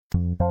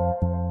Hi,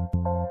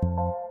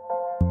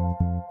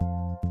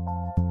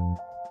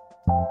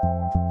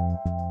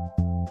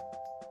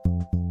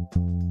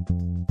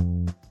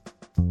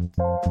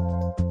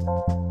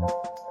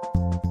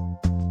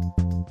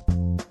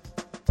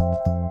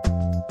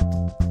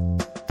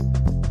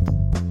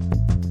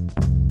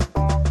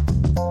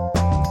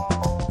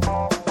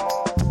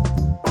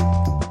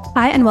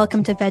 and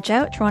welcome to Veg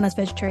Out, Toronto's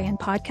vegetarian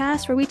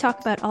podcast, where we talk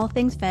about all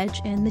things veg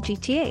in the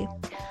GTA.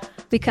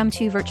 We come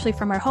to you virtually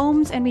from our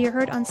homes, and we are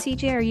heard on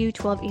CJRU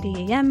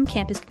 1280 AM,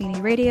 Campus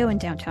Community Radio in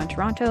downtown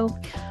Toronto.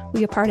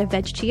 We are part of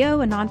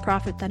VegTO, a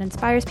nonprofit that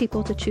inspires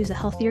people to choose a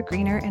healthier,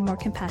 greener, and more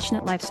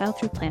compassionate lifestyle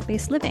through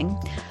plant-based living.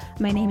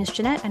 My name is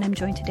Jeanette, and I'm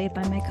joined today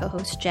by my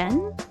co-host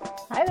Jen.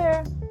 Hi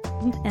there.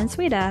 And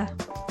Sweda.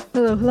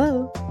 Hello,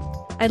 hello.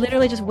 I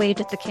literally just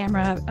waved at the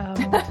camera,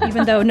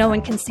 even though no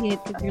one can see it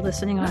because you're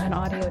listening on an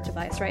audio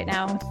device right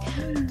now.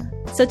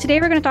 So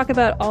today we're going to talk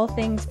about all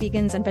things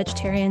vegans and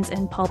vegetarians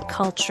in pulp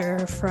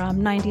culture,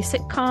 from 90s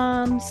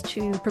sitcoms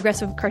to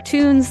progressive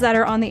cartoons that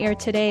are on the air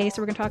today.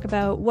 So we're going to talk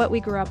about what we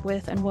grew up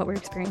with and what we're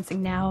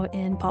experiencing now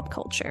in pulp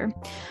culture.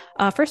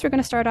 First, we're going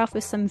to start off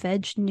with some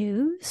veg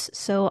news.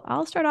 So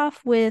I'll start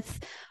off with,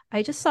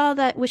 I just saw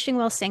that Wishing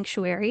Well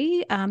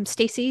Sanctuary,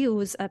 Stacy, who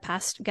was a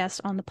past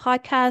guest on the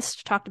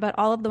podcast, talked about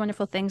all of the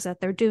wonderful things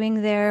that they're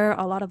doing there,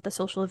 a lot of the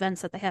social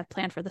events that they have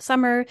planned for the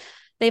summer.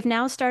 They've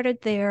now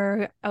started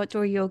their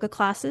outdoor yoga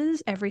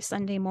classes every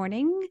Sunday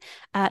morning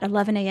at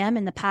 11 a.m.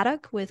 in the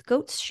paddock with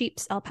goats, sheep,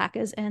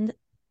 alpacas, and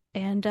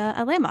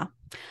a llama.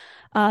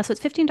 So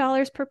it's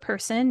 $15 per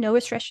person,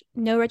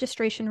 no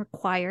registration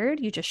required.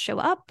 You just show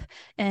up,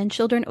 and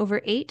children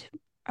over 8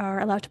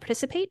 are allowed to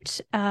participate.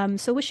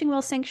 So Wishing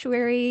Well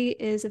Sanctuary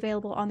is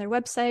available on their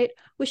website,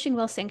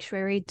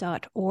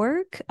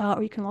 wishingwellsanctuary.org,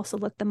 or you can also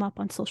look them up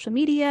on social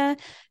media.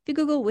 If you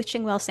Google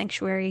Wishing Well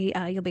Sanctuary,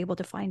 you'll be able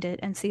to find it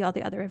and see all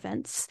the other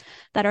events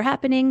that are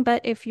happening.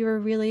 But if you're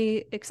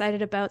really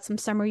excited about some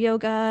summer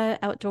yoga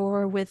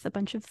outdoor with a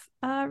bunch of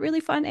really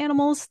fun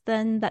animals,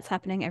 then that's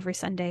happening every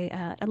Sunday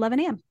at 11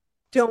 a.m.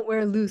 Don't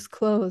wear loose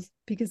clothes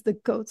because the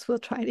goats will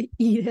try to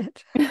eat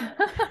it.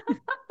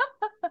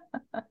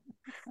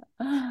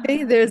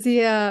 Hey, there's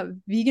the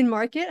vegan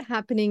market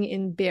happening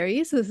in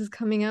Barrie. So this is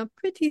coming up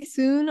pretty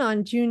soon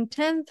on June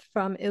 10th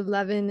from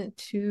 11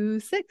 to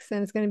 6.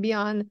 And it's going to be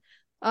on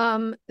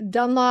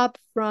Dunlop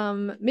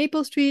from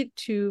Maple Street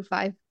to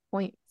 5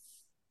 Points.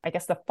 I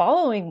guess the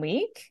following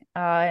week,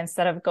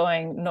 instead of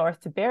going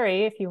north to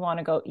Barrie, if you want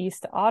to go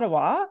east to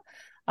Ottawa,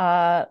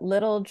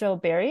 Little Joe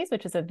Berry's,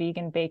 which is a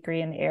vegan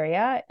bakery in the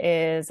area,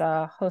 is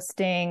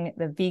hosting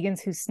the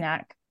Vegans Who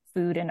Snack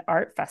Food and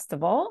Art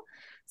Festival.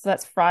 So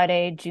that's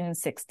Friday, June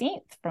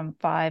 16th from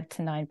 5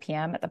 to 9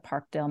 p.m. at the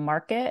Parkdale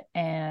Market.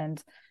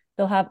 And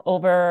they'll have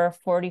over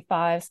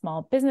 45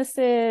 small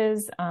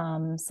businesses.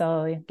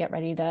 So get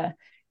ready to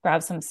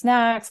grab some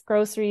snacks,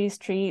 groceries,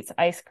 treats,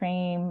 ice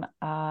cream.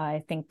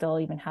 I think they'll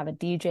even have a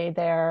DJ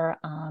there.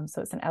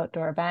 So it's an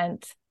outdoor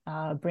event.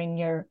 Bring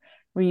your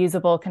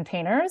reusable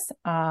containers.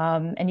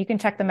 And you can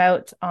check them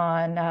out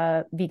on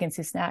Vegans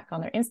Who Snack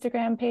on their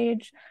Instagram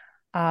page.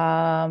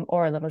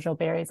 Or Little Joe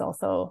Berry's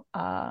also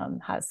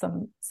has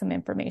some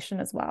information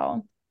as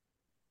well.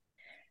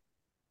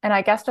 And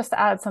I guess just to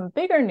add some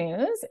bigger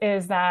news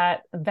is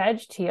that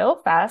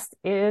VegTO Fest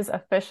is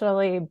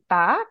officially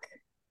back.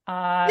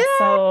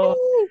 So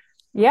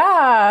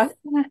yeah,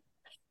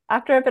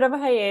 after a bit of a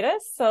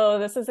hiatus. So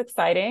this is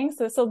exciting.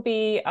 So this will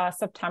be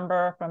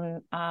September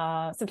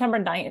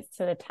 9th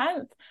to the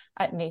 10th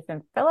at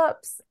Nathan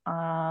Phillips.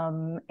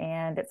 And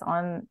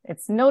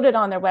it's noted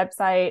on their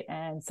website,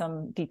 and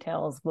some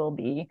details will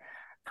be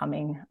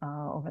coming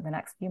over the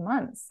next few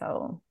months.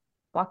 So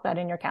block that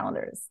in your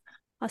calendars.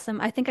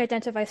 Awesome. I think I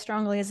identify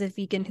strongly as a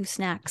vegan who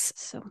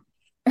snacks.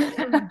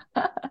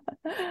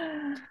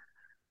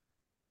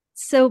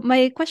 So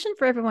my question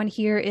for everyone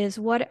here is,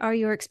 what are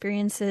your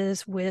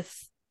experiences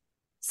with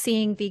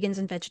seeing vegans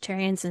and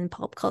vegetarians in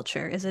pulp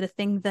culture? Is it a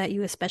thing that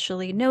you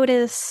especially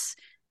notice?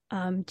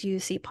 Do you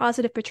see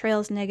positive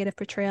portrayals, negative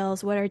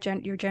portrayals? What are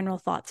your general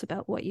thoughts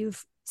about what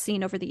you've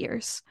seen over the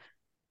years?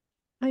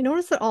 I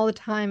notice it all the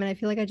time, and I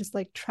feel like I just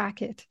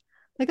track it.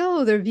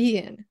 Oh, they're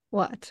vegan.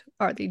 What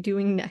are they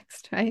doing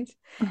next, right?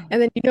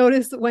 And then you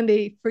notice when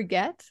they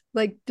forget.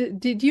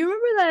 Did you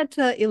remember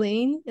that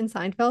Elaine in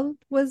Seinfeld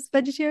was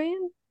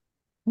vegetarian?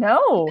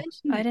 No,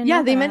 I didn't know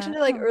Yeah, they that. mentioned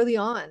it early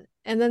on,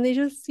 and then they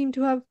just seem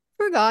to have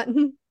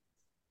forgotten.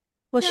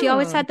 Well, she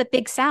always had the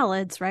big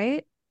salads,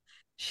 right?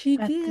 She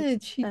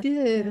did.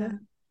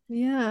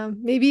 Yeah.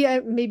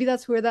 Maybe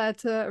that's where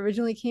that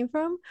originally came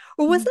from.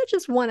 Or was that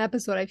just one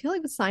episode? I feel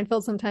like with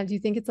Seinfeld, sometimes you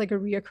think it's a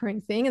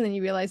reoccurring thing, and then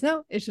you realize,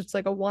 no, it's just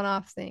a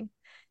one-off thing.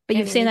 But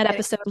you've seen that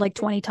episode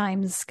 20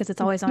 times because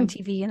it's always on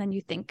TV, and then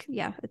you think,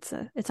 yeah, it's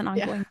an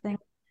ongoing thing.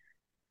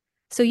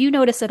 So you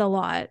notice it a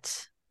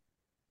lot.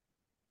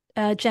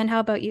 Jen, how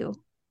about you?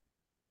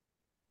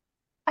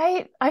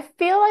 I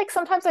feel like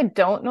sometimes I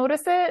don't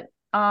notice it.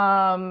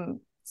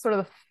 Sort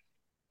of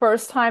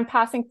first time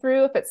passing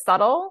through if it's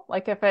subtle,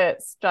 like if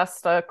it's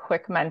just a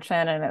quick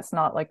mention and it's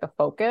not like the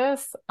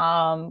focus.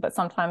 But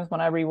sometimes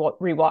when I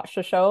rewatch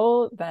the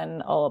show,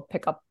 then I'll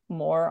pick up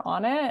more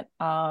on it.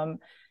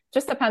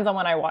 Just depends on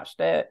when I watched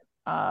it.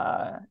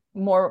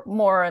 More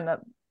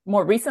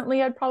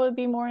recently, I'd probably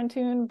be more in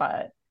tune,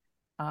 but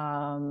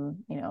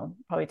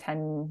probably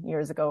 10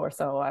 years ago or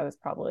so, I was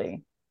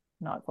probably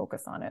not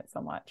focused on it so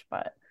much.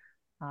 But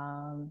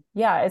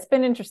yeah, it's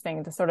been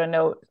interesting to sort of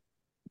note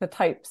the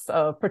types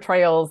of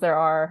portrayals there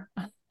are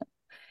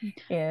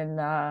in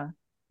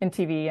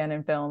TV and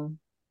in film,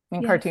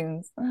 in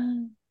cartoons.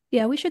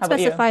 Yeah, we should How about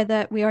you? specify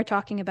that we are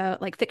talking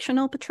about like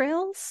fictional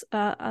portrayals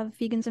of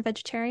vegans and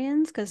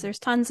vegetarians, because there's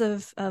tons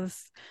of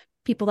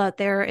people out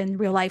there in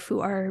real life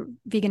who are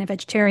vegan and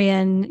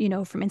vegetarian,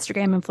 from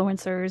Instagram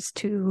influencers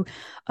to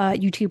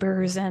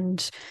YouTubers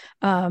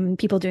and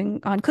people doing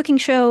on cooking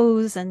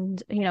shows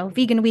and,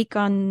 Vegan Week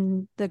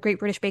on the Great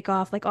British Bake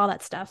Off, like all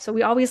that stuff. So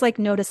we always like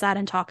notice that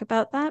and talk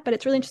about that. But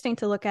it's really interesting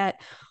to look at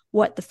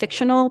what the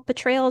fictional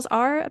portrayals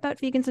are about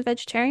vegans and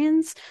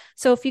vegetarians.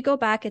 So if you go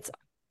back, it's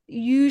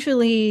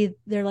usually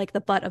they're like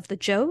the butt of the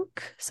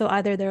joke. So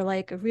either they're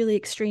like a really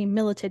extreme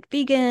militant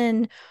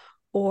vegan,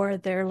 or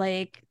they're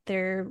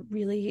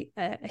really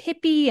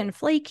hippie and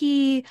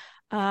flaky,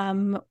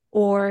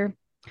 or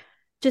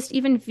just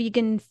even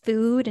vegan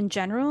food in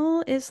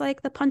general is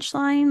like the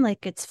punchline,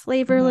 like it's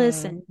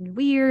flavorless and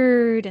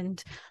weird.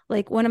 And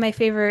like one of my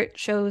favorite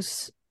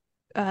shows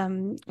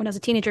when I was a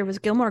teenager was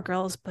Gilmore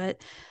Girls,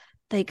 but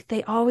like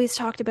they always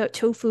talked about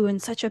tofu in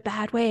such a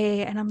bad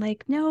way, and I'm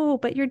like, no,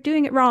 but you're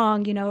doing it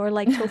wrong, or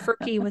like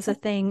tofurkey was a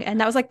thing, and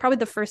that was like probably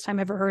the first time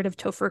I ever heard of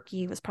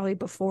tofurkey. It was probably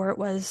before it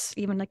was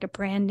even like a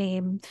brand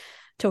name.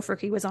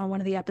 Tofurkey was on one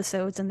of the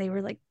episodes, and they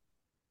were like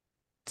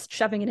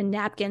shoving it in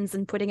napkins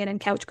and putting it in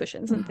couch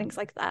cushions and things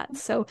like that.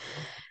 So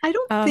I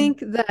don't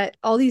think that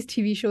all these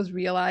TV shows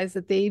realize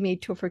that they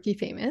made tofurkey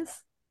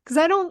famous. Because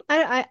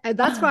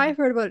that's where I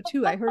heard about it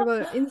too. I heard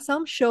about it in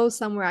some show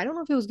somewhere. I don't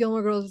know if it was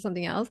Gilmore Girls or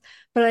something else,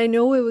 but I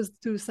know it was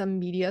through some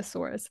media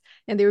source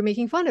and they were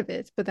making fun of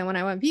it. But then when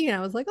I went vegan,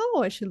 I was like,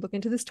 oh, I should look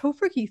into this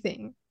tofurkey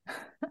thing.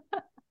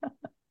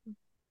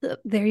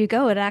 there you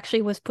go. It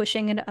actually was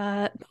pushing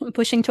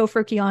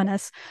tofurkey on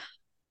us.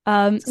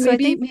 So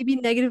maybe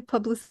negative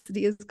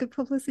publicity is good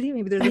publicity.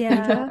 Maybe there's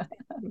a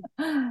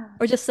thing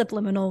or just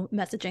subliminal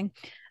messaging.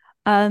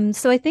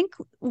 So I think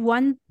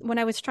when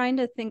I was trying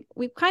to think,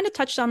 we kind of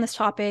touched on this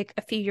topic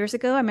a few years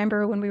ago. I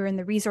remember when we were in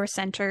the resource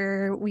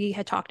center, we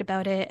had talked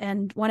about it.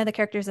 And one of the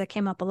characters that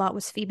came up a lot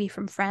was Phoebe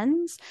from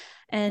Friends.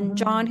 And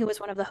John, who was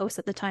one of the hosts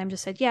at the time,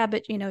 just said, yeah,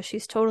 but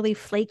she's totally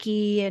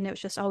flaky. And it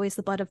was just always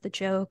the butt of the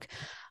joke.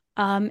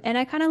 And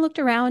I kind of looked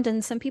around,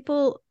 and some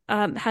people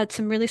had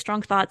some really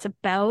strong thoughts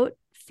about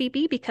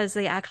Phoebe because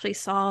they actually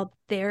saw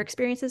their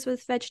experiences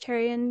with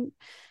vegetarian,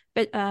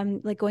 but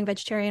like going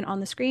vegetarian on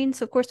the screen.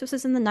 So of course this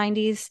is in the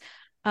 90s.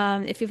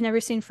 If you've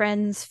never seen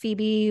Friends,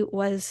 Phoebe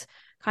was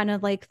kind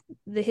of like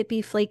the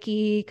hippie,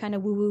 flaky, kind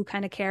of woo-woo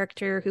kind of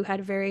character who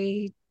had a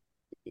very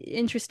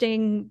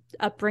interesting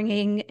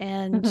upbringing,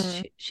 and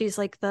she's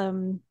like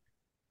the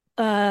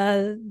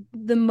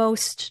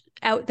most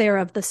out there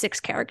of the six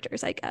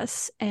characters, I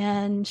guess.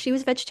 And she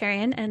was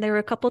vegetarian, and there were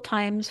a couple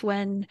times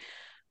when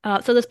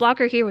so this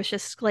blogger here was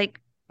just like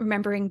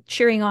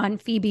cheering on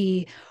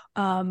Phoebe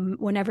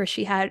whenever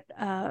she had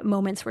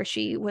moments where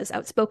she was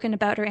outspoken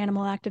about her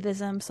animal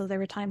activism. So there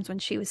were times when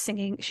she was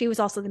singing. She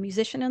was also the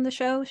musician in the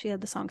show. She had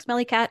the song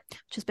Smelly Cat,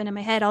 which has been in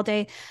my head all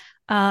day.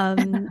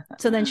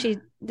 So then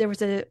there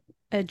was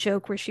a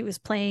joke where she was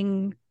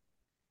playing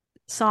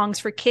songs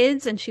for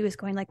kids, and she was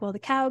going like, well, the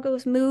cow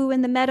goes moo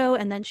in the meadow,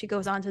 and then she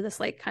goes on to this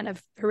like kind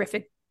of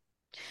horrific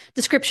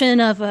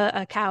description of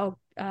a cow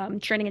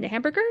churning into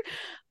hamburger.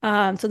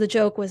 So the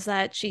joke was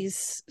that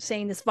she's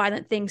saying this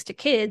violent things to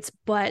kids,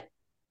 but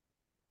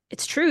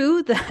it's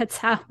true.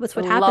 That's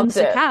what happens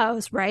to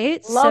cows,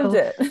 right? Loved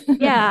it.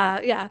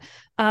 Yeah.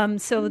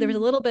 So there was a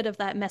little bit of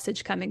that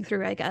message coming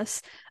through, I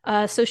guess.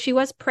 So she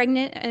was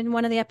pregnant in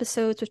one of the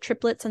episodes with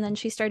triplets, and then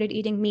she started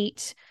eating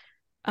meat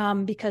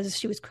because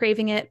she was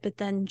craving it. But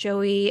then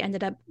Joey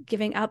ended up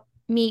giving up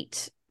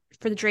meat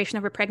for the duration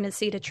of her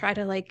pregnancy to try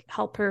to like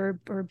help her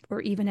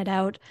or even it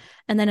out.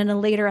 And then in a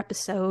later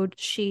episode,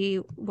 she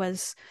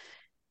was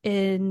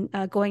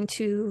going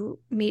to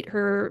meet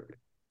her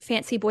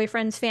fancy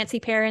boyfriend's fancy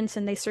parents,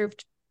 and they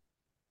served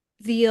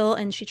veal,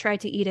 and she tried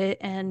to eat it,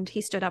 and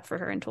he stood up for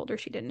her and told her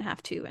she didn't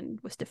have to, and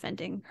was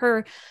defending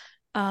her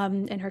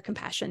and her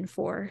compassion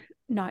for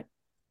not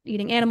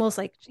eating animals.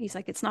 Like he's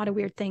like, it's not a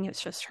weird thing,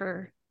 it's just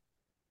her,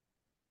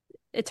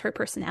 it's her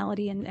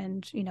personality,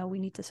 and we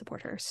need to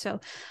support her.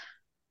 So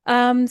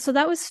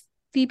that was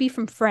Phoebe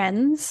from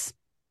Friends.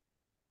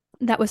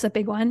 That was a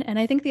big one. And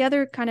I think the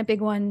other kind of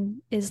big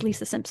one is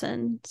Lisa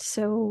Simpson.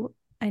 So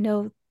I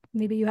know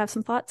maybe you have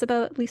some thoughts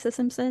about Lisa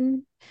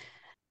Simpson.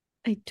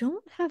 I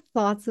don't have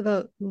thoughts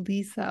about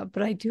Lisa,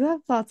 but I do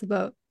have thoughts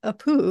about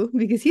Apu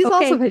because he's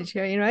also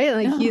vegetarian, right?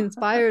 Like he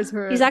inspires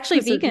her. He's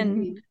actually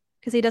vegan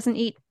because he doesn't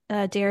eat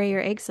dairy or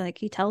eggs. Like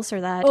he tells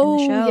her that in the Oh,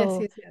 yes,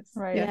 show. yes, yes.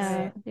 Right,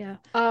 Yes. Yeah,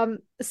 right. yeah.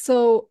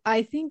 So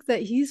I think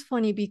that he's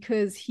funny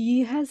because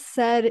he has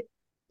said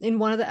in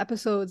one of the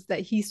episodes that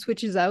he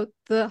switches out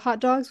the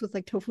hot dogs with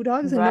like tofu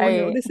dogs and no one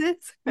Right.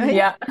 notices, right?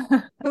 Yeah.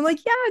 I'm like,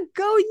 yeah,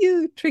 go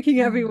you, tricking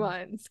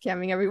everyone,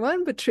 scamming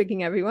everyone, but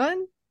tricking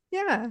everyone.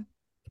 Yeah.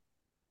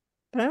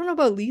 But I don't know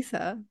about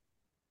Lisa.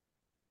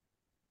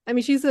 I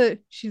mean, she's a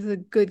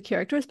good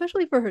character,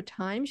 especially for her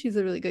time. She's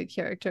a really good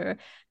character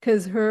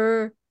because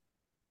her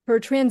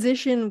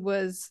transition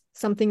was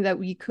something that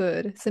we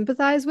could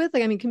sympathize with.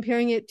 Like, I mean,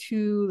 comparing it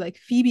to like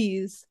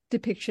Phoebe's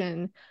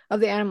depiction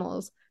of the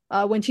animals,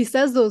 when she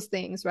says those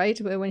things, right?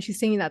 When she's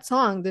singing that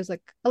song, there's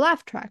like a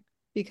laugh track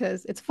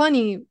because it's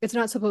funny. It's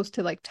not supposed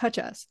to like touch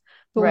us.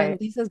 But when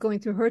Right. Lisa's going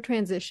through her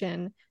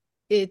transition,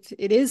 it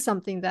is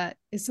something that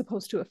is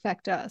supposed to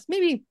affect us.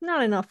 Maybe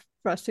not enough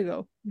for us to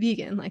go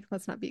vegan, like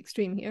let's not be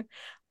extreme here,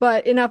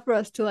 but enough for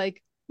us to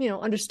like,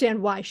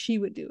 understand why she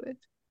would do it.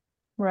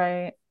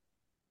 Right.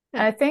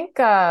 Yeah. I think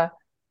I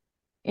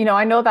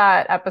know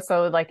that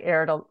episode like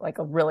aired like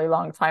a really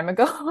long time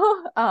ago.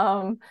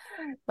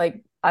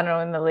 Like I don't know,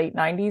 in the late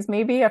 90s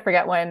maybe. I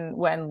forget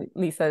when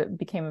Lisa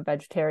became a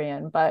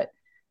vegetarian, but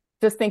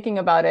just thinking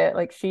about it,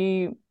 like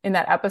she in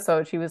that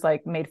episode, she was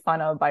like made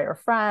fun of by her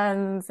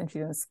friends and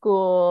she's in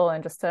school,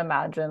 and just to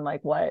imagine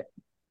like what,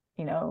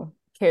 you know,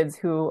 kids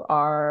who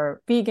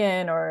are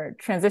vegan or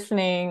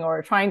transitioning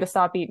or trying to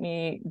stop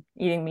eating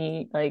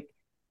meat, like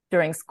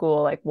during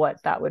school, like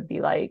what that would be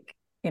like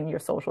in your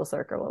social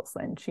circles.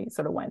 And she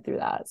sort of went through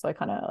that. So I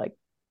kind of like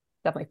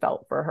definitely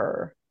felt for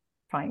her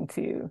trying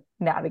to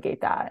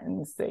navigate that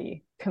and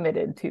stay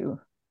committed to,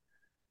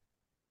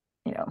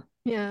 you know,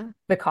 Yeah.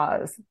 the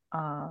cause.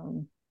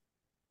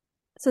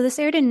 So this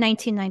aired in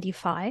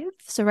 1995,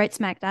 so right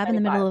smack dab in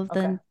the middle 95.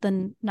 of Okay.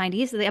 the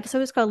 90s. The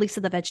episode is called Lisa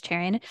the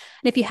Vegetarian. And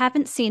if you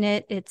haven't seen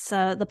it, it's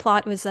the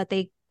plot was that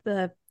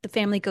the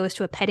family goes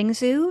to a petting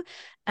zoo,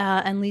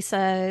 and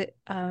Lisa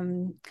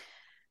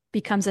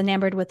becomes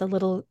enamored with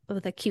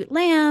a cute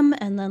lamb,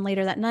 and then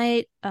later that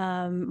night,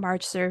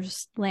 Marge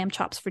serves lamb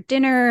chops for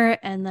dinner,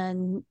 and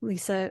then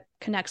Lisa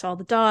connects all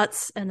the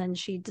dots, and then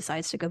she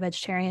decides to go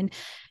vegetarian,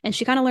 and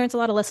she kind of learns a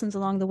lot of lessons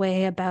along the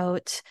way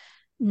about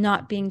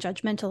not being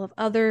judgmental of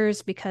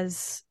others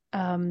because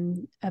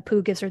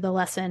Apu gives her the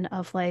lesson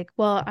of like,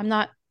 well, I'm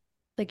not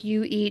like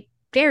you eat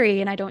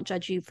dairy and I don't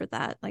judge you for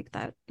that, like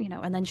that,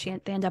 and then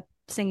they end up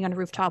singing on a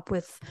rooftop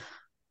with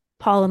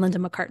Paul and Linda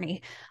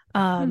McCartney.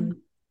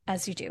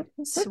 As you do.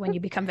 So when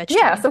you become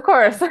vegetarian. Yes, of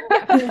course.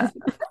 Yeah.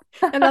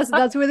 And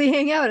that's where they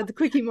hang out, at the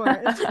Quickie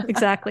Mart.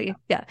 Exactly.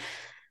 Yeah.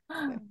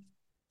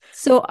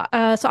 So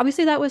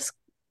obviously that's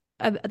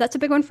a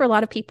big one for a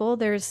lot of people.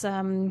 There's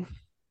a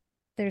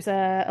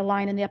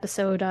line in the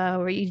episode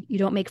where you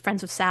don't make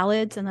friends with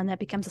salads, and then that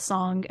becomes a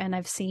song. And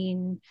I've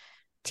seen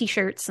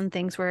T-shirts and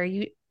things where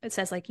it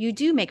says like you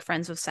do make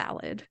friends with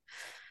salad,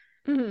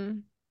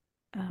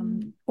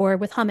 or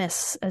with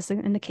hummus, as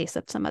in the case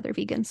of some other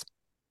vegans.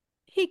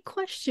 Hey,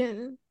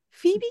 question.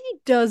 Phoebe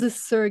does a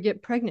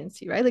surrogate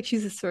pregnancy, right? Like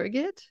she's a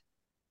surrogate.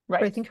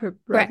 Right. I think her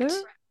brother.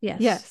 Correct. Yes.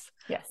 Yes.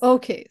 Yes.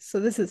 Okay, so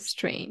this is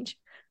strange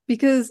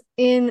because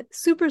in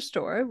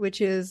Superstore,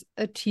 which is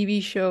a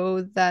TV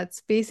show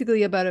that's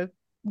basically about a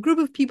group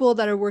of people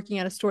that are working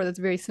at a store that's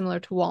very similar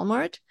to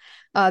Walmart,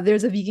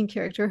 there's a vegan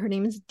character. Her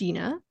name is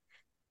Dina,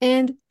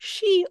 and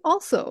she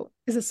also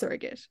is a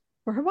surrogate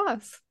for her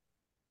boss.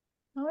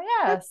 Oh,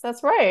 yes,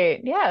 that's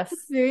right. Yes.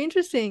 It's very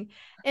interesting.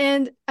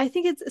 And I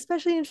think it's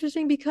especially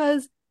interesting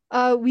because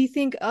we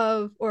think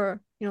of, or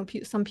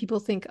some people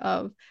think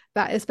of,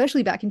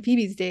 especially back in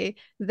Phoebe's day,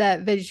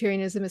 that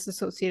vegetarianism is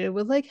associated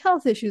with like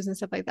health issues and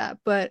stuff like that.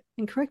 But,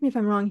 and correct me if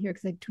I'm wrong here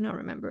because I do not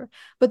remember,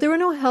 but there were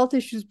no health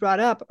issues brought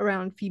up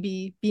around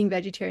Phoebe being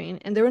vegetarian,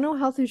 and there were no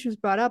health issues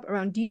brought up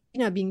around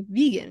Dina being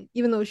vegan,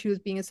 even though she was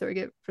being a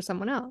surrogate for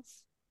someone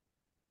else.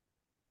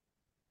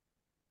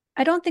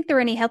 I don't think there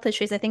were any health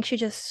issues. I think she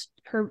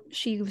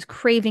was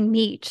craving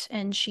meat,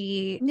 and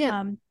she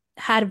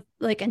had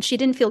like, and she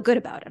didn't feel good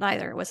about it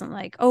either. It wasn't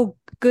like, oh,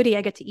 goody,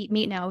 I get to eat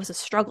meat now. It was a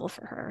struggle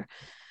for her.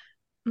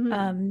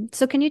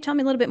 So can you tell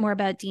me a little bit more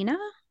about Dina?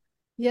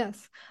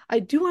 Yes, I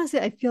do want to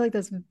say I feel like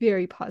that's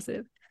very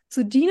positive.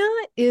 So Dina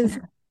is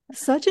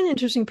such an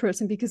interesting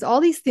person because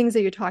all these things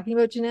that you're talking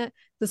about, Jeanette,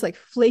 this like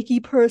flaky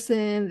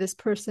person, this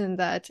person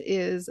that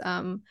is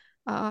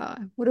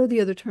what are the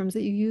other terms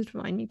that you used?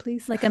 Remind me,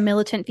 please. Like a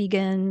militant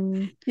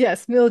vegan.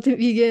 Yes, militant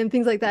vegan,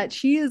 things like that.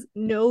 She is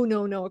no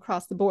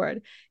across the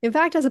board. In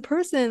fact, as a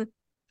person,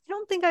 I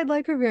don't think I'd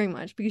like her very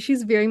much because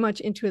she's very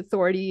much into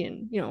authority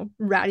and,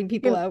 ratting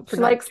people out for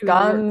She not likes doing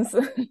guns.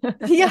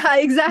 Yeah,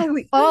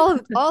 exactly. All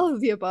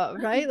of the above,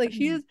 right? Like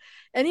she is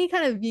any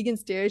kind of vegan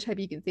stereotype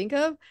you can think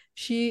of,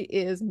 she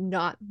is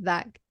not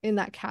that in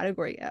that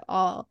category at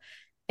all.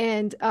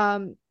 And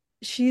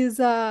she's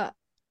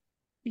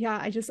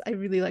yeah, I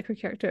really like her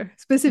character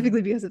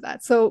specifically because of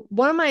that. So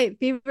one of my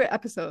favorite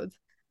episodes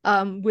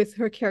with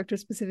her character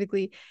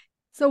specifically.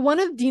 So one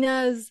of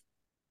Dina's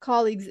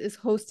colleagues is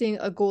hosting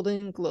a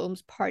Golden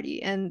Globes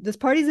party. And this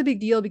party is a big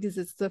deal because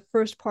it's the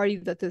first party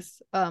that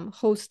this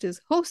host is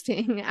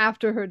hosting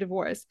after her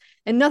divorce.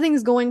 And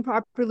nothing's going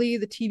properly.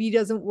 The TV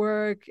doesn't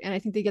work. And I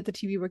think they get the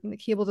TV working. The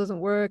cable doesn't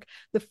work.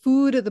 The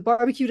food at the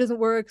barbecue doesn't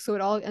work. So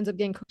it all ends up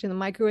getting cooked in the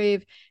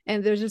microwave.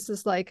 And there's just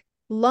this like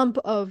lump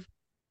of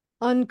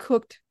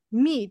uncooked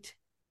meat.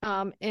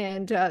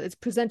 And it's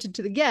presented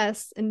to the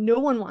guests and no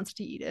one wants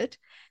to eat it.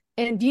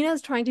 And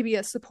Dina's trying to be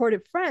a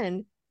supportive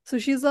friend. So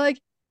she's like,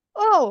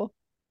 oh,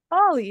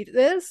 I'll eat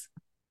this.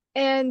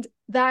 And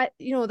that,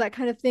 that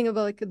kind of thing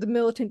about like the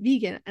militant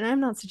vegan. And I'm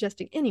not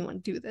suggesting anyone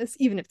do this,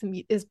 even if the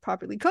meat is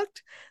properly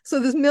cooked. So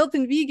this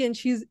militant vegan,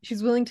 she's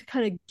willing to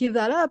kind of give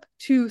that up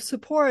to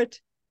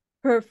support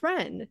her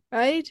friend,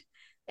 right?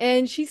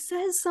 And she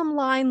says some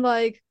line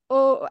like,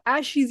 oh,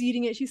 as she's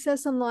eating it, she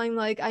says some line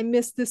like, I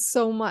miss this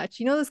so much.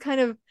 This kind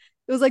of,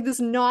 it was like this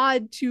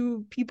nod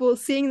to people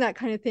saying that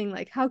kind of thing.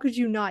 Like, how could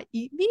you not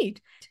eat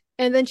meat?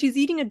 And then she's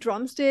eating a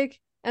drumstick.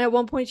 And at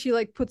one point she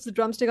like puts the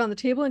drumstick on the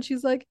table and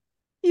she's like,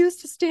 you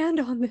used to stand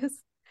on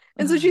this.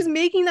 And so she's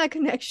making that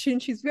connection.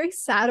 She's very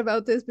sad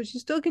about this, but she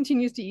still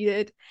continues to eat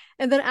it.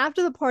 And then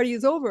after the party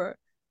is over,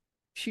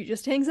 she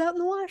just hangs out in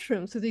the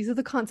washroom. So these are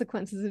the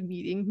consequences of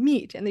eating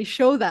meat. And they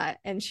show that.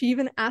 And she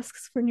even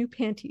asks for new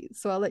panties.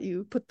 So I'll let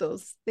you put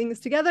those things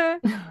together.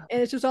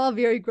 And it's just all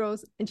very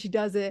gross. And she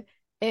does it.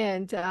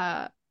 And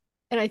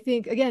I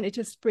think, again, it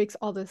just breaks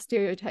all the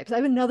stereotypes. I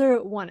have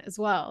another one as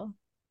well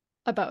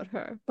about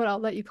her, but I'll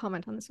let you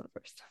comment on this one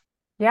first.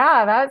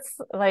 Yeah, that's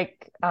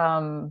like,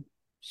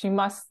 she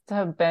must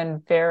have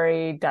been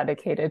very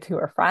dedicated to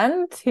her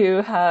friend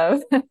to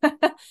have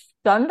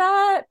done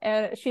that.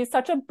 And she's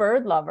such a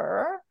bird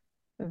lover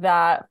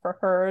that for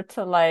her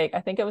to like,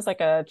 I think it was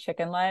like a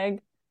chicken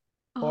leg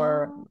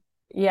or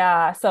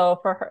yeah. So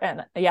for her,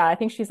 and yeah, I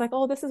think she's like,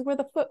 oh, this is where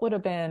the foot would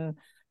have been.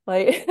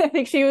 Like, I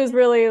think she was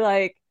really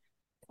like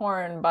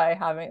torn by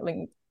having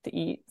like to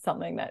eat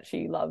something that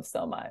she loves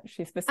so much.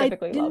 She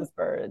specifically loves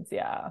birds.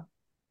 Yeah.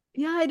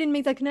 Yeah, I didn't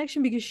make that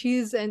connection because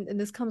she's, and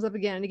this comes up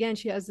again and again,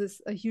 she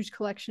has a huge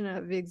collection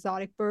of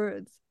exotic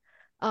birds.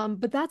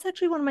 But that's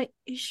actually one of my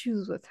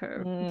issues with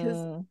her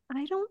because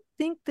I don't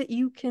think that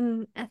you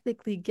can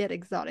ethically get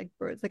exotic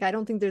birds. Like, I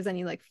don't think there's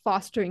any like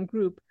fostering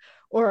group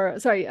or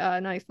sorry,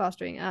 not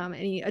fostering,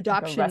 any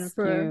adoption like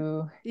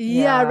rescue.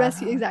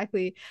 Rescue,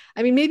 exactly.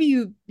 I mean, maybe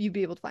you'd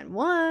be able to find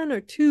one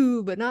or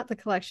two, but not the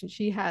collection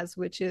she has,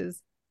 which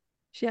is,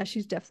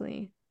 she's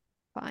definitely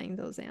buying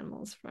those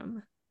animals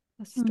from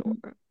a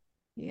store.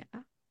 Yeah.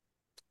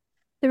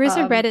 There is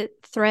a Reddit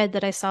thread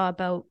that I saw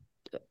about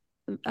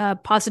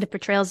positive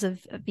portrayals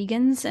of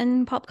vegans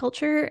in pop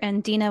culture,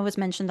 and Dina was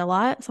mentioned a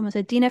lot. Someone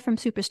said Dina from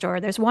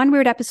Superstore. There's one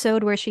weird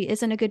episode where she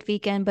isn't a good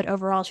vegan, but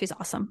overall she's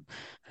awesome.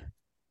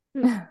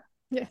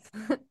 Yes.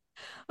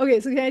 Okay,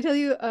 so can I tell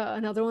you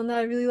another one that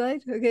I really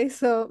liked? Okay,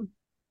 so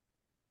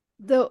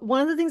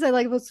one of the things I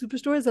like about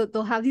Superstore is that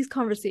they'll have these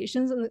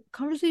conversations and the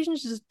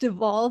conversations just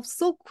devolve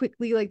so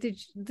quickly. Like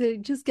they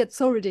just get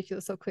so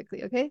ridiculous so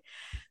quickly. Okay.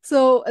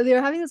 So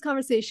they're having this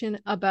conversation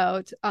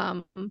about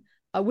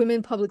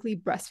women publicly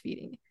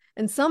breastfeeding.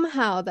 And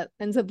somehow that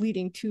ends up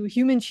leading to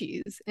human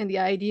cheese. And the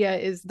idea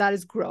is that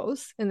is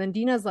gross. And then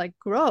Dina's like,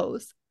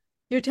 gross.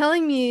 You're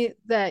telling me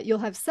that you'll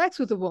have sex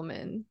with a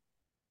woman,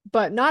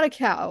 but not a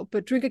cow,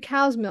 but drink a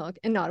cow's milk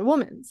and not a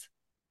woman's.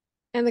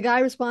 And the guy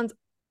responds,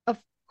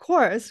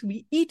 course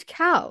we eat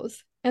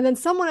cows. And then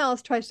someone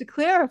else tries to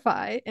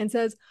clarify and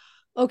says,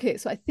 okay,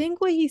 so I think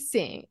what he's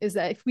saying is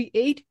that if we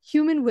ate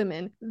human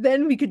women,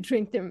 then we could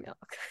drink their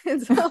milk.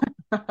 And so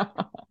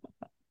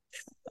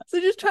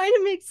just trying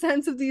to make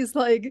sense of these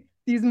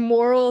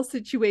moral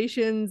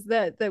situations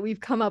that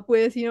we've come up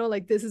with,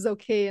 like this is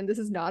okay and this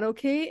is not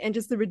okay, and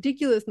just the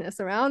ridiculousness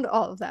around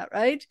all of that,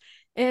 right?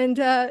 And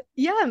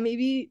yeah,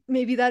 maybe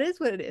that is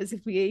what it is.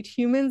 If we ate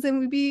humans, then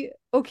we'd be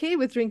okay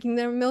with drinking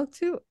their milk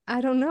too.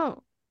 I don't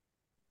know.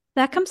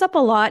 That comes up a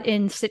lot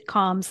in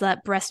sitcoms,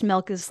 that breast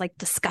milk is like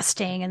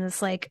disgusting and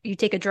it's like you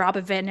take a drop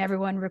of it and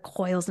everyone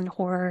recoils in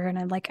horror. And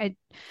I'm like, I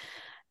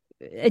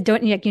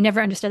don't, like, you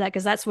never understood that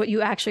because that's what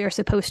you actually are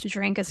supposed to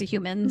drink as a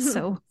human.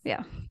 So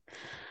yeah.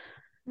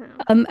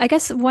 I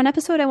guess one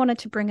episode I wanted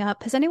to bring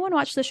up, has anyone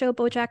watched the show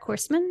BoJack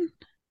Horseman?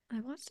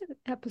 I watched an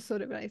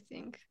episode of it, I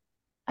think.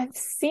 I've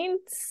seen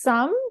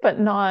some, but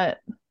not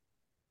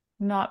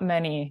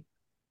many.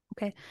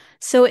 Okay,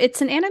 so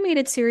it's an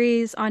animated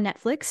series on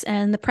Netflix,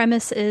 and the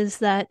premise is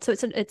that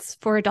it's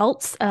for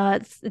adults.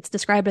 It's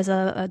described as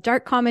a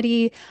dark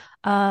comedy,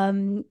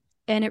 and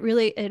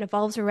it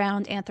evolves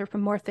around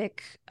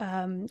anthropomorphic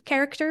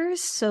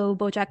characters. So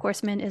BoJack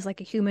Horseman is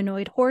like a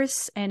humanoid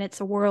horse, and it's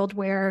a world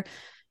where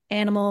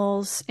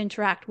animals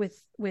interact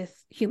with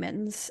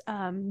humans.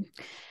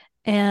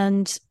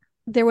 And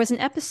there was an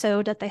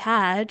episode that they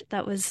had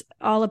that was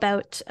all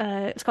about.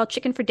 It's called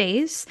Chicken for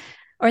Days.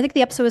 Or I think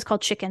the episode is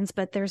called Chickens,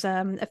 but there's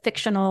a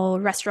fictional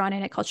restaurant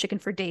in it called Chicken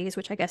for Days,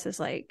 which I guess is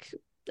like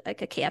a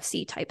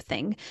KFC type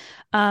thing.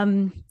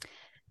 And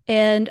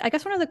I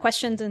guess one of the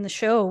questions in the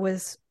show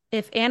was,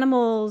 if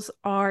animals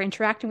are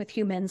interacting with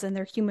humans and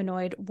they're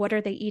humanoid, what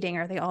are they eating?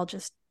 Are they all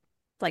just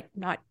like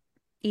not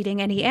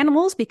eating any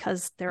animals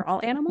because they're all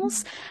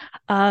animals.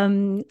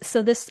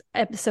 So this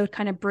episode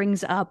kind of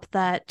brings up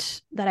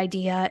that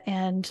idea,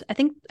 and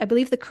I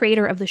believe the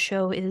creator of the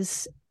show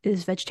is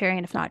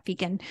vegetarian, if not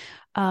vegan.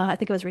 I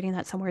think I was reading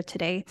that somewhere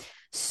today.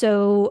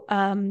 So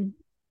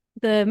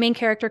the main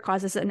character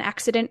causes an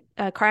accident,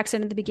 a car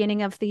accident at the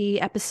beginning of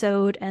the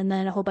episode, and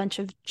then a whole bunch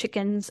of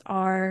chickens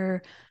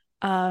are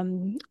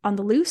on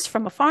the loose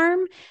from a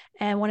farm,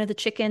 and one of the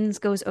chickens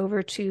goes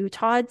over to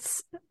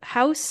Todd's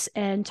house,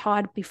 and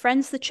Todd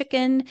befriends the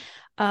chicken.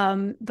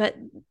 But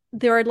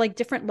there are like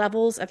different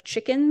levels of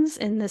chickens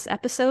in this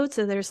episode.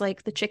 So there's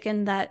like the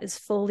chicken that is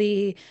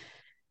fully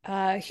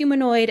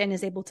humanoid and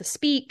is able to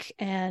speak,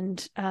 and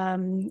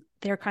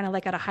they're kind of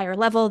like at a higher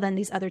level than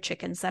these other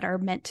chickens that are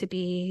meant to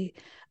be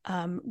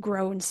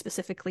grown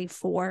specifically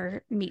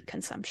for meat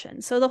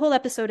consumption. So the whole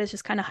episode is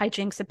just kind of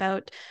hijinks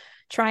about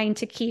trying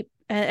to keep,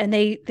 and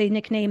they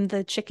nickname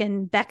the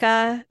chicken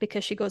Becca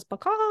because she goes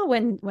Baka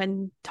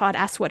when Todd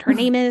asks what her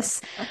name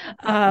is.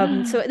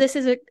 So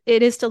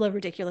it is still a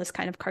ridiculous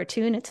kind of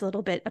cartoon. It's a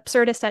little bit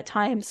absurdist at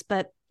times,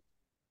 but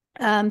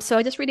so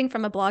I'm just reading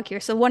from a blog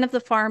here. So one of the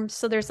farms,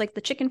 so there's like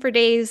the Chicken for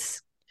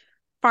Days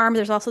farm.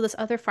 There's also this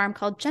other farm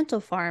called Gentle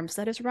Farms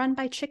that is run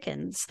by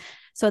chickens.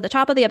 So at the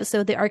top of the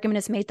episode, the argument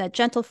is made that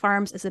Gentle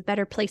Farms is a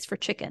better place for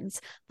chickens.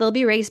 They'll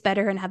be raised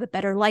better and have a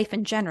better life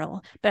in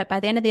general. But by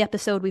the end of the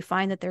episode, we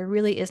find that there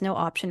really is no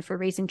option for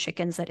raising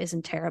chickens that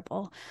isn't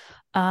terrible.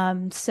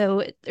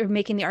 So they're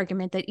making the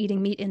argument that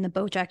eating meat in the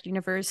BoJack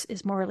universe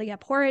is morally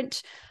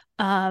abhorrent.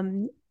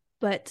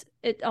 But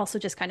it also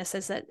just kind of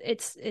says that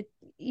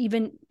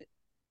even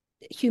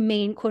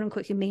humane, quote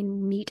unquote,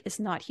 humane meat is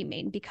not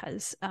humane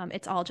because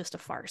it's all just a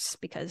farce,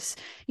 because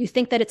you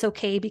think that it's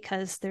okay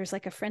because there's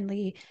like a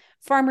friendly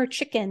farmer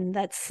chicken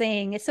that's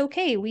saying it's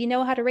okay, we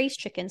know how to raise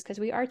chickens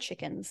because we are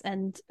chickens,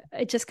 and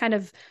it just kind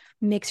of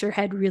makes your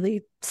head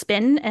really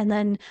spin. And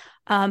then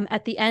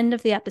at the end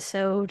of the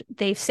episode,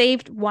 they've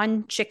saved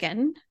one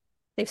chicken,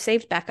 they've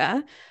saved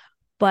Becca,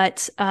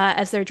 but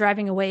as they're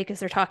driving away, because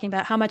they're talking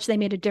about how much they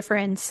made a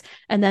difference,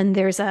 and then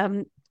there's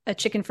a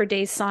Chicken for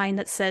Days sign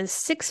that says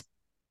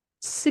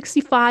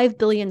 65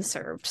 billion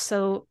served.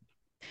 So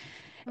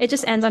it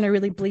just ends on a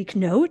really bleak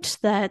note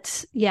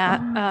that,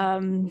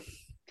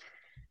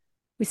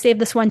 we saved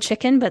this one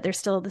chicken, but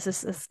this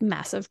is this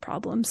massive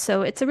problem.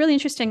 So it's a really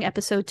interesting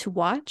episode to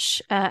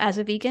watch as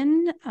a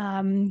vegan,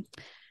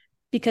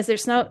 because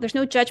there's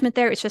no judgment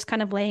there. It's just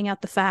kind of laying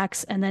out the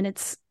facts. And then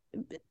it's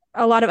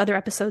a lot of other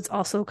episodes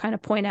also kind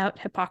of point out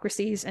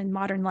hypocrisies in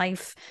modern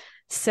life.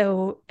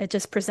 So it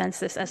just presents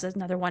this as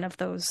another one of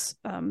those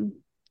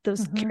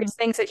curious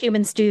things that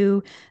humans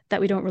do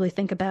that we don't really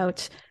think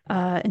about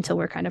until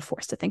we're kind of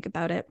forced to think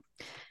about it.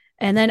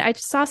 And then I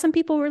saw some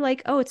people were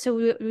like, oh,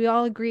 so we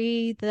all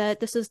agree that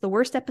this is the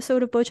worst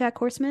episode of BoJack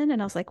Horseman.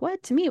 And I was like,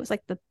 what? To me, it was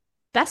like the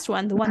best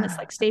one, the one that's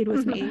like stayed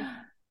with me,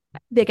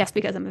 I guess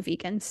because I'm a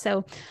vegan.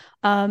 So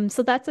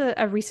that's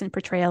a recent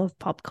portrayal of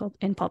pop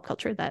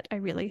culture that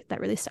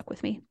really stuck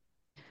with me.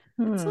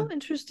 It's so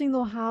interesting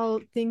though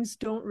how things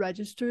don't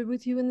register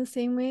with you in the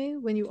same way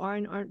when you are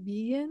and aren't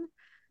vegan.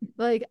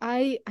 Like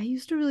I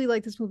used to really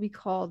like this movie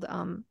called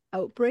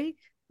Outbreak,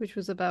 which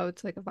was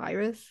about like a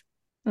virus,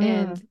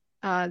 and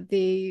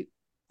they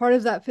part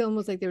of that film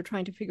was like they were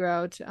trying to figure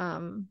out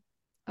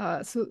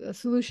a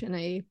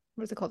solution,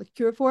 what's it called, a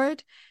cure for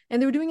it,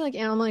 and they were doing like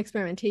animal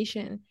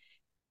experimentation,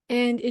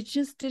 and it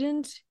just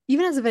didn't,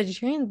 even as a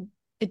vegetarian,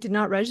 it did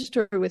not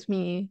register with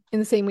me in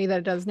the same way that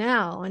it does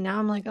now. And now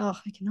I'm like, oh,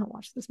 I cannot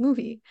watch this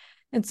movie.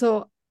 And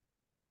so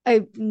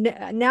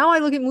now I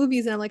look at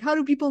movies and I'm like, how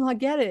do people not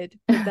get it?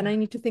 But then I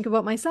need to think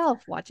about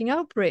myself watching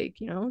Outbreak,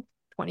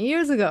 20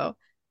 years ago.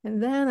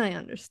 And then I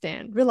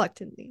understand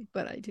reluctantly,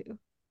 but I do.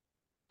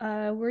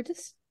 We're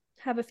just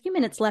have a few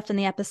minutes left in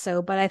the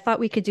episode, but I thought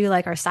we could do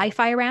like our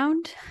sci-fi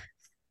round.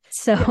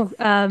 So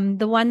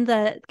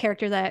the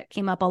character that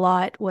came up a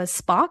lot was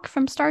Spock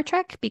from Star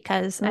Trek,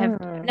 because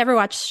I've never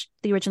watched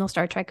the original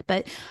Star Trek,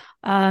 but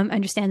I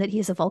understand that he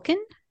is a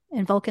Vulcan,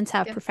 and Vulcans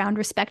have profound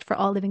respect for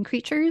all living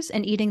creatures,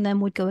 and eating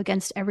them would go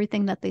against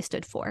everything that they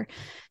stood for.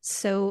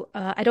 So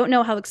I don't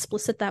know how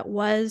explicit that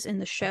was in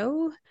the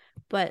show,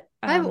 but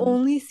I've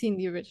only seen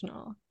the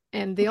original,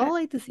 and they all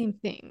like the same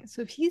thing.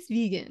 So if he's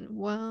vegan,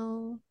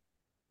 well,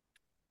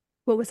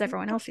 what was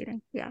everyone else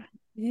eating?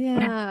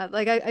 Yeah,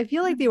 like I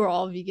feel like they were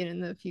all vegan in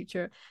the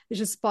future. It's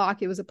just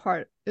Spock, it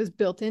was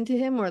built into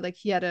him, or like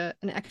he had an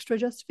extra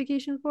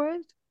justification for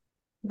it.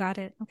 Got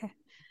it. Okay.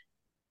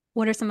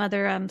 What are some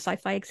other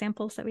sci-fi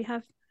examples that we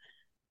have?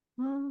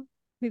 Well,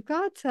 we've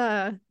got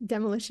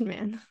Demolition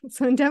Man.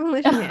 So in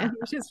Demolition Man,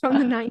 which is from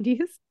the 90s,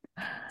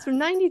 it's from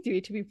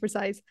 93 to be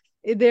precise.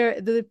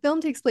 The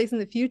film takes place in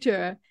the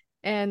future,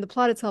 and the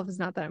plot itself is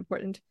not that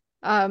important.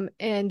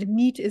 And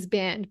meat is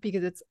banned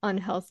because it's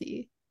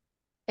unhealthy.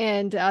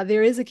 And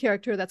there is a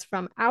character that's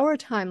from our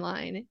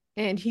timeline,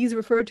 and he's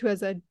referred to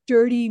as a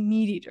dirty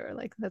meat eater.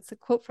 Like that's a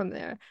quote from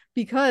there,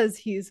 because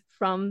he's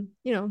from,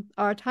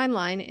 our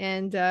timeline,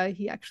 and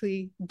he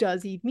actually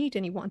does eat meat,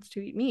 and he wants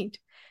to eat meat.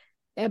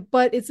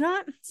 But it's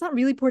not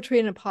really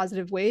portrayed in a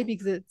positive way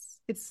because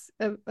it's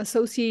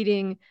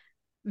associating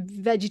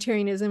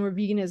vegetarianism or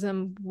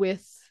veganism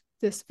with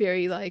this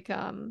very like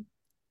uh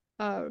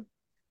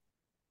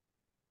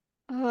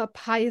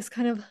pious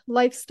kind of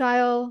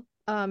lifestyle.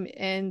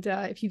 And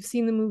if you've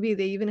seen the movie,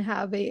 they even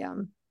have a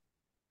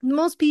the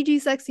most PG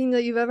sex scene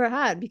that you've ever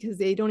had because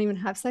they don't even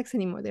have sex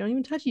anymore. They don't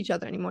even touch each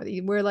other anymore.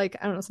 They wear like,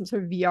 I don't know, some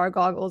sort of VR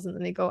goggles and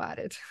then they go at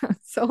it.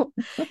 So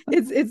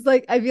it's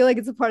like I feel like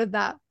it's a part of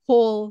that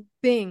whole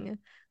thing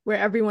where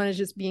everyone is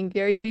just being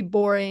very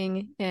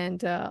boring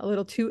and a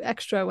little too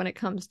extra when it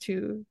comes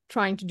to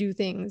trying to do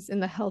things in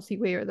the healthy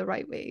way or the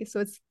right way. So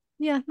it's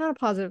yeah, not a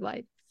positive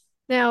light.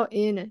 Now,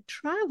 in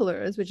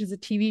Travelers, which is a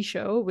TV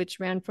show which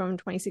ran from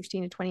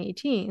 2016 to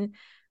 2018,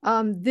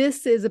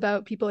 this is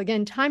about people,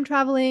 again, time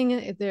traveling.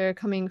 If they're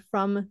coming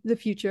from the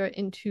future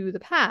into the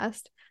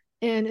past.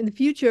 And in the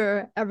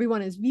future,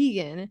 everyone is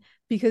vegan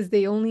because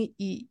they only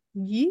eat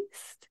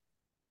yeast.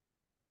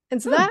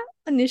 And so that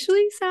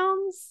initially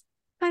sounds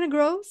kind of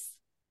gross,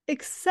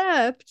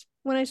 except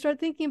when I start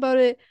thinking about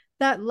it,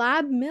 that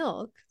lab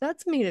milk,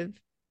 that's made of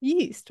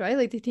yeast, right?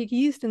 Like they take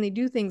yeast and they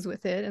do things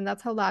with it, and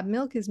that's how lab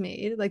milk is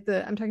made. Like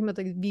I'm talking about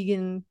like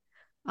vegan,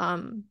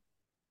 um,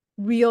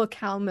 real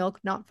cow milk,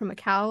 not from a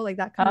cow, like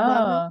that kind of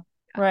lab milk.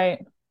 Oh,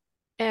 right.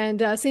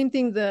 And same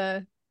thing,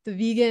 the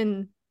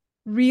vegan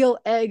real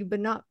egg, but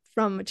not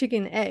from a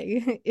chicken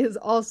egg, is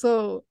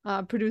also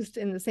produced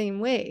in the same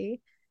way.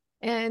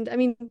 And I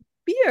mean,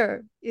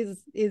 beer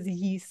is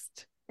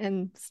yeast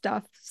and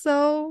stuff.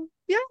 So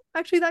yeah,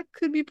 actually that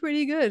could be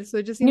pretty good. So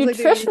it just seems like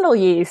they Nutritional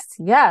yeast.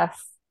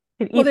 Yes.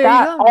 Could well, eat there you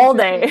that go, all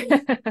nutritional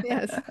day.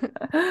 yeast.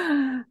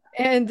 Yes.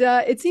 And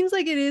it seems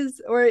like it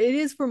is, or it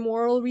is for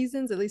moral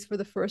reasons, at least for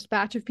the first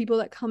batch of people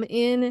that come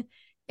in.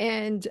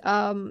 And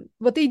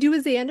what they do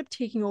is they end up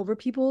taking over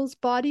people's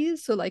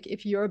bodies. So, like,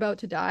 if you're about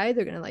to die,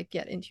 they're gonna like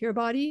get into your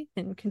body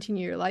and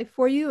continue your life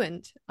for you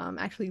and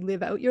actually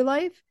live out your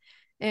life.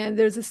 And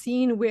there's a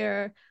scene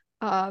where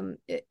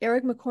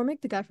Eric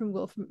McCormick, the guy from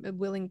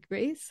Will and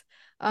Grace,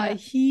 Yeah.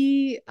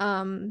 he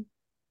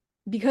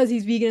because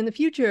he's vegan in the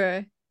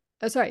future,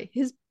 sorry,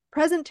 his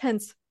present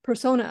tense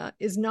persona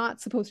is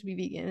not supposed to be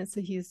vegan.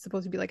 So he's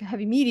supposed to be like a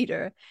heavy meat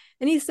eater.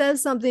 And he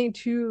says something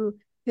to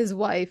his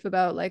wife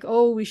about like,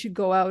 oh, we should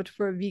go out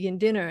for a vegan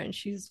dinner. And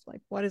she's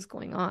like, what is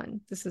going on?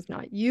 This is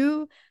not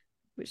you,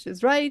 which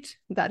is right.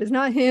 That is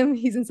not him.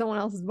 He's in someone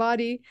else's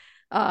body.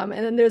 And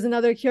then there's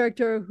another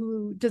character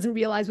who doesn't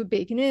realize what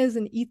bacon is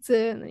and eats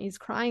it, and then he's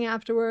crying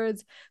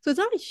afterwards. So it's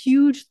not a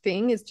huge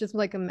thing. It's just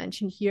like a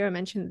mention here, a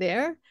mention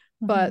there.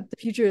 But the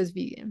future is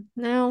vegan.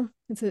 Now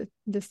it's a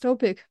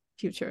dystopic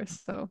future,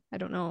 so I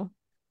don't know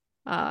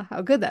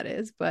how good that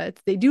is, but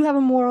they do have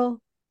a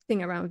moral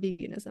thing around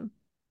veganism.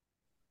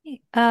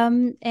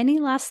 Any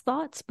last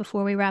thoughts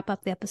before we wrap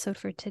up the episode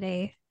for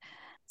today?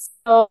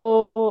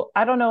 So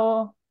I don't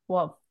know.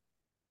 Well,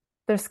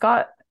 there's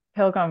Scott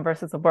Pilgrim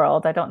versus the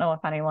World. I don't know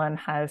if anyone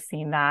has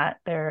seen that.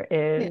 There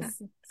is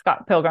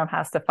Scott Pilgrim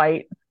has to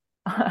fight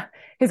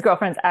his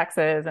girlfriend's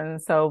exes, and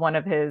so one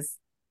of his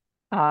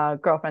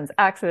girlfriend's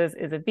exes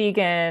is a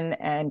vegan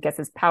and gets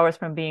his powers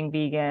from being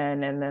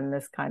vegan, and then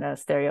this kind of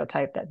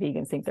stereotype that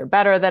vegans think they're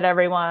better than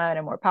everyone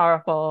and more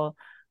powerful,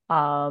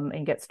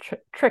 and gets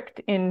tricked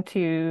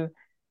into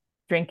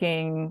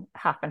drinking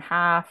half and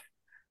half.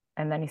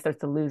 And then he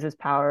starts to lose his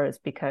powers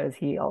because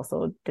he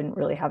also didn't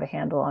really have a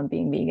handle on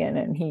being vegan,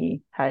 and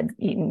he had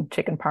eaten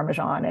chicken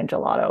parmesan and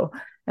gelato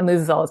and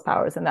loses all his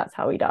powers, and that's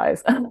how he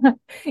dies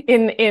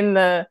in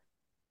the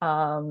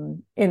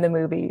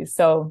movie.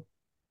 So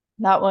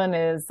that one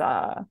is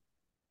I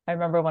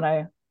remember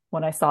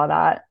when I saw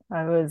that,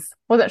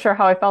 wasn't sure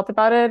how I felt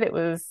about it. It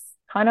was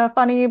kind of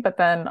funny, but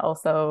then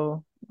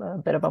also a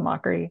bit of a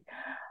mockery.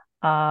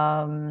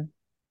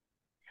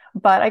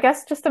 But I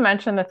guess just to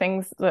mention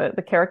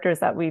the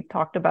characters that we've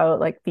talked about,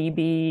 like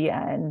Phoebe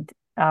and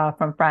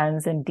from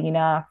Friends and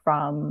Dina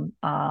from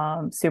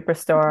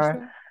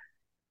Superstore.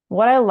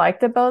 What I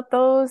liked about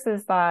those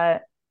is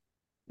that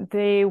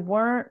they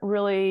weren't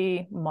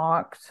really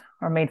mocked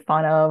or made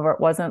fun of, or it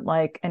wasn't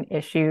like an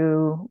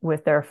issue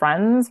with their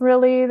friends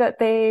really that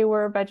they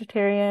were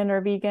vegetarian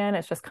or vegan.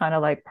 It's just kind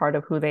of like part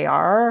of who they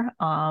are.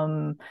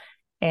 And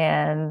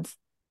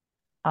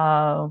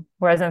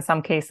whereas in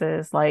some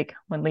cases, like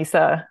when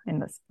Lisa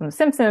in The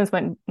Simpsons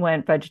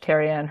went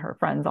vegetarian, her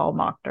friends all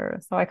mocked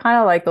her. So I kind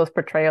of like those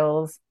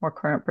portrayals, more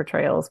current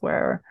portrayals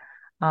where,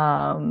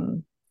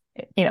 you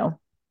know,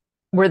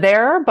 we're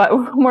there,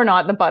 but we're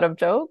not the butt of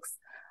jokes.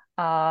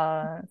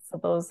 So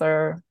those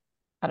are,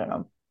 I don't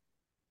know.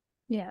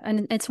 Yeah,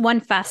 and it's one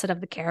facet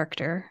of the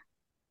character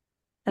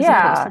as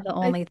opposed to the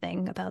only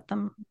thing about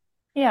them.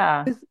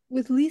 Yeah.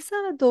 With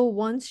Lisa, though,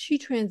 once she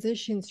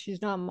transitions,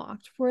 she's not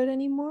mocked for it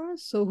anymore.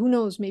 So who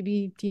knows?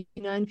 Maybe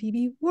Dina and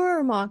Phoebe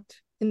were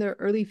mocked in their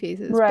early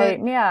phases. Right.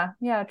 But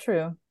Yeah,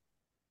 true.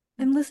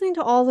 I'm listening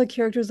to all the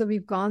characters that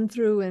we've gone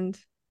through, and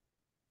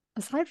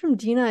aside from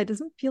Dina, it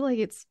doesn't feel like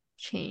it's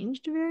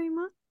changed very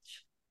much.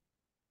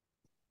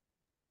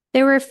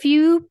 There were a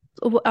few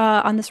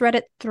on this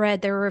Reddit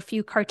thread. There were a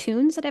few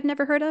cartoons that I've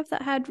never heard of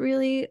that had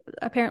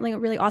apparently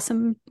really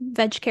awesome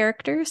veg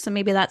characters. So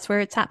maybe that's where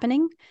it's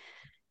happening.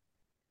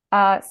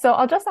 So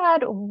I'll just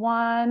add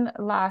one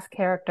last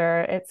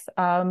character. It's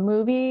a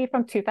movie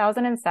from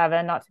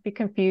 2007, not to be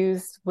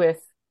confused with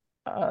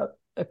a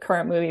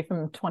current movie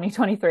from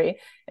 2023.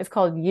 It's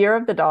called Year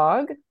of the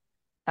Dog.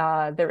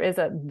 There is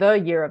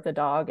The Year of the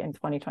Dog in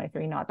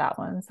 2023, not that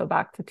one. So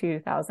back to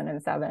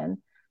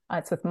 2007.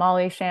 It's with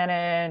Molly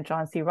Shannon,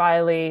 John C.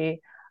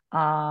 Reilly,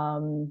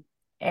 and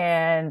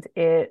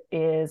it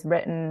is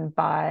written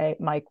by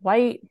Mike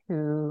White,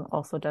 who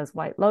also does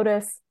White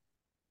Lotus.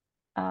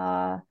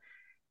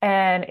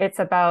 And it's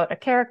about a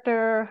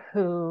character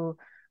who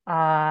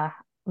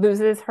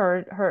loses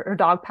her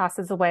dog,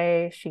 passes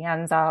away. She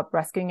ends up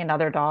rescuing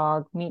another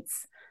dog,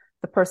 meets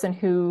the person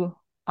who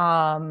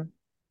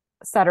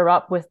set her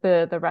up with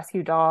the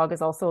rescue dog,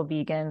 is also a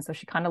vegan. So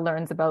she kind of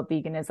learns about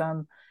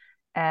veganism,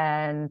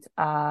 and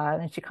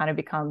she kind of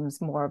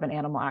becomes more of an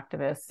animal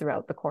activist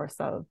throughout the course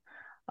of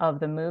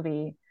the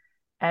movie.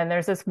 And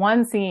there's this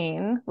one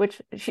scene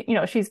which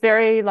she's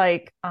very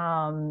like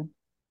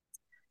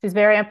she's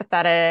very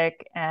empathetic,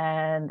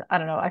 and I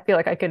don't know, I feel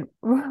like I could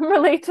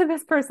relate to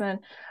this person.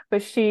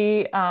 But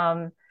she,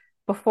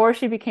 before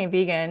she became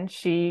vegan,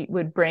 she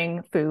would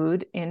bring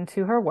food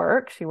into her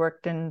work. She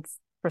worked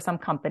for some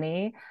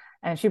company,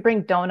 and she'd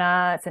bring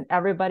donuts, and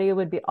everybody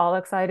would be all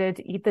excited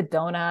to eat the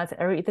donuts.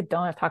 Everybody eat the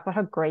donuts, talk about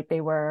how great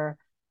they were.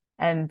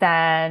 And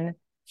then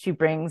she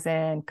brings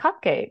in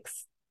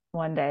cupcakes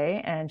one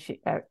day, and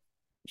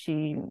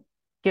she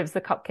gives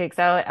the cupcakes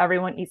out.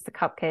 Everyone eats the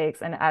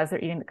cupcakes. And as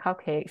they're eating the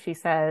cupcakes, she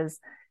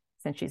says,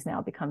 since she's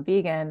now become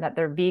vegan, that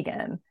they're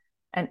vegan.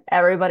 And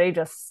everybody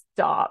just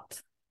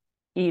stopped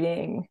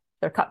eating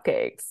their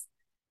cupcakes.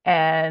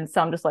 And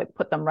some just like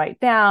put them right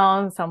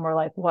down. Some were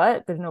like,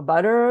 what? There's no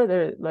butter?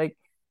 They're like,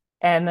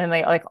 and then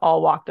they like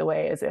all walked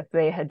away as if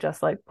they had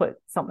just like put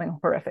something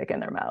horrific in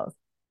their mouth.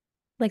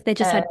 Like they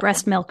just had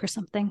breast milk or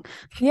something.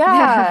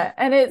 Yeah.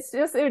 And it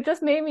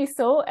just made me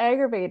so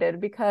aggravated,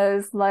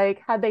 because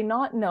like, had they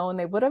not known,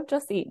 they would have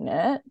just eaten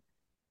it.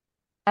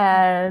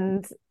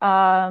 And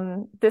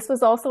this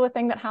was also a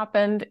thing that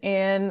happened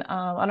in,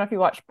 I don't know if you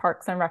watch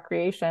Parks and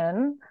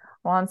Recreation.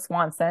 Ron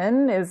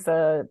Swanson is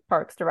the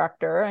parks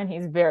director, and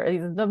he's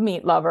the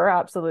meat lover.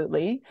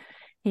 Absolutely.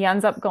 He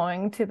ends up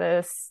going to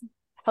this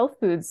health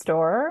food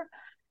store,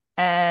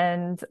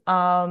 and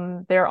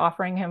they're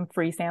offering him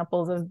free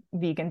samples of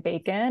vegan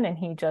bacon, and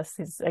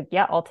he's like,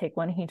 yeah, I'll take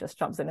one. He just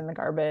jumps it in the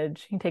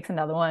garbage. He takes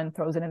another one,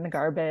 throws it in the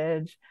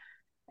garbage.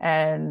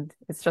 And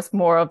it's just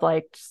more of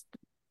like just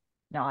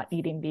not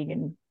eating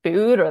vegan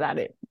food, or that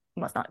it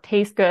must not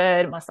taste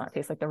good, it must not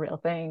taste like the real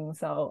thing.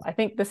 So I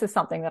think this is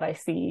something that I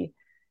see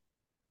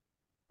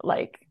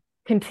like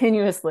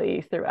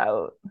continuously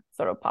throughout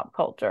sort of pop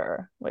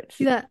culture,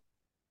 which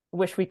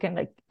wish we can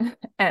like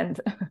end.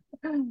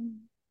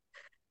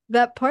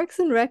 That Parks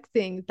and Rec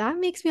thing, that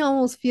makes me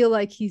almost feel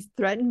like he's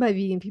threatened by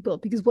vegan people,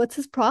 because what's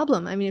his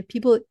problem? I mean, if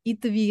people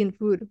eat the vegan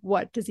food,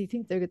 what does he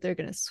think they're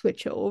going to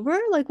switch over?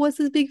 Like, what's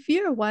his big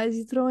fear? Why is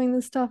he throwing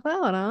this stuff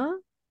out, huh?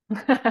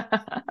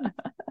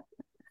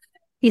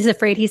 He's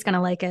afraid he's going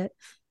to like it.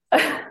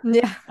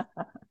 Yeah.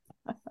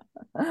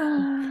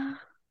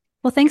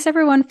 Well, thanks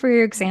everyone for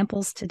your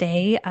examples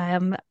today.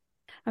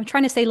 I'm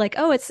trying to say like,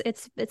 oh, it's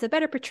a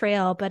better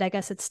portrayal, but I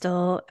guess it's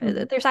still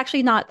there's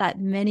actually not that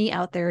many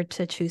out there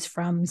to choose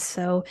from.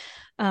 So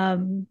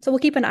we'll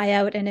keep an eye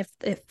out, and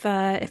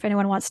if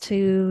anyone wants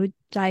to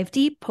dive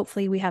deep,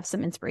 hopefully we have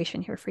some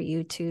inspiration here for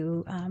you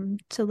to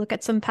look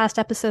at some past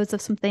episodes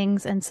of some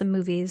things and some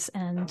movies,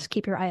 and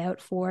keep your eye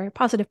out for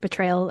positive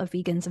portrayal of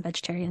vegans and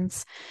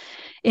vegetarians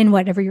in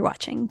whatever you're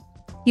watching.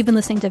 You've been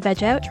listening to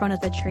Veg Out, Toronto's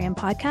vegetarian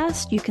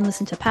podcast. You can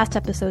listen to past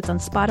episodes on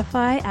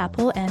Spotify,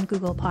 Apple, and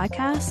Google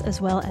Podcasts,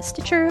 as well as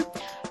Stitcher.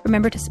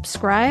 Remember to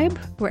subscribe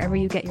wherever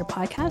you get your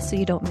podcasts so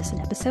you don't miss an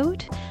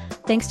episode.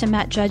 Thanks to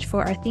Matt Judge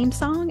for our theme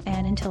song,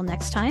 and until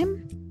next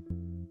time,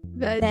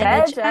 Veg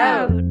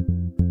out.